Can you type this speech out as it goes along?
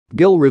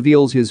Gil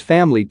reveals his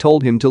family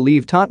told him to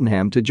leave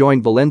Tottenham to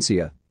join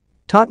Valencia.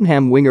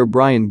 Tottenham winger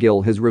Bryan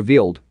Gil has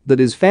revealed that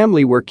his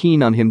family were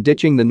keen on him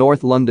ditching the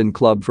North London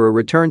club for a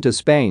return to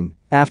Spain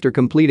after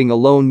completing a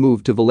loan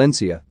move to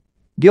Valencia.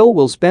 Gil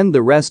will spend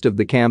the rest of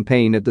the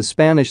campaign at the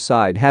Spanish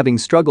side, having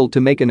struggled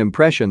to make an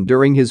impression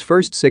during his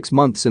first 6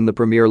 months in the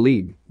Premier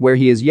League, where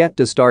he is yet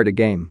to start a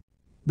game.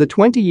 The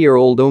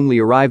 20-year-old only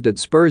arrived at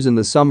Spurs in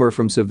the summer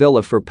from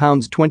Sevilla for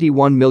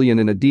 £21 million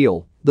in a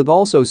deal that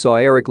also saw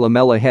Eric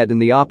Lamela head in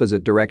the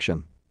opposite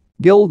direction.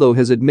 Gil, though,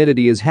 has admitted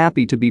he is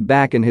happy to be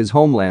back in his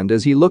homeland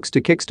as he looks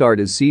to kickstart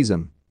his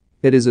season.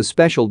 "It is a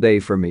special day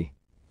for me.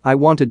 I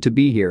wanted to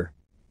be here.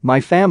 My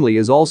family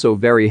is also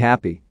very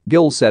happy,"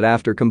 Gil said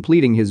after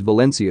completing his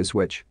Valencia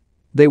switch.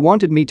 "They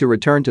wanted me to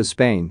return to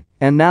Spain,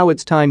 and now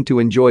it's time to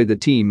enjoy the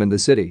team and the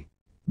city."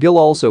 Gil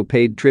also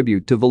paid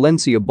tribute to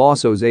Valencia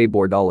boss Jose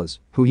Bordalás,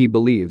 who he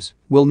believes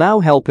will now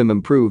help him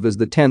improve as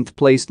the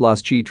 10th-placed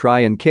Las Chi try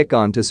and kick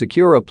on to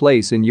secure a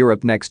place in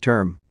Europe next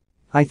term.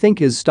 "I think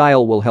his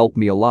style will help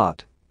me a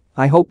lot.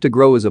 I hope to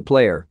grow as a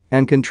player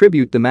and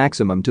contribute the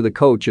maximum to the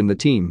coach and the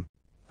team.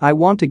 I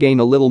want to gain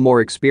a little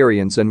more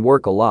experience and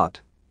work a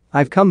lot.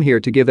 I've come here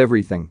to give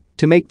everything,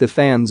 to make the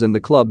fans and the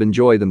club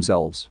enjoy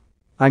themselves.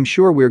 I'm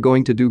sure we're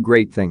going to do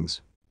great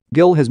things."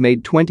 Gil has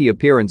made 20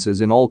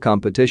 appearances in all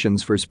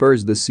competitions for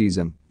Spurs this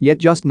season, yet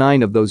just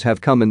 9 of those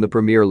have come in the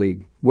Premier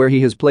League, where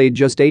he has played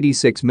just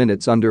 86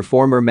 minutes under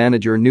former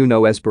manager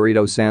Nuno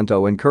Espirito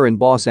Santo and current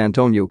boss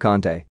Antonio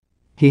Conte.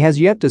 He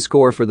has yet to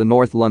score for the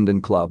North London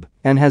club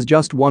and has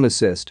just 1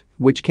 assist,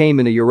 which came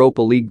in a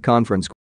Europa League conference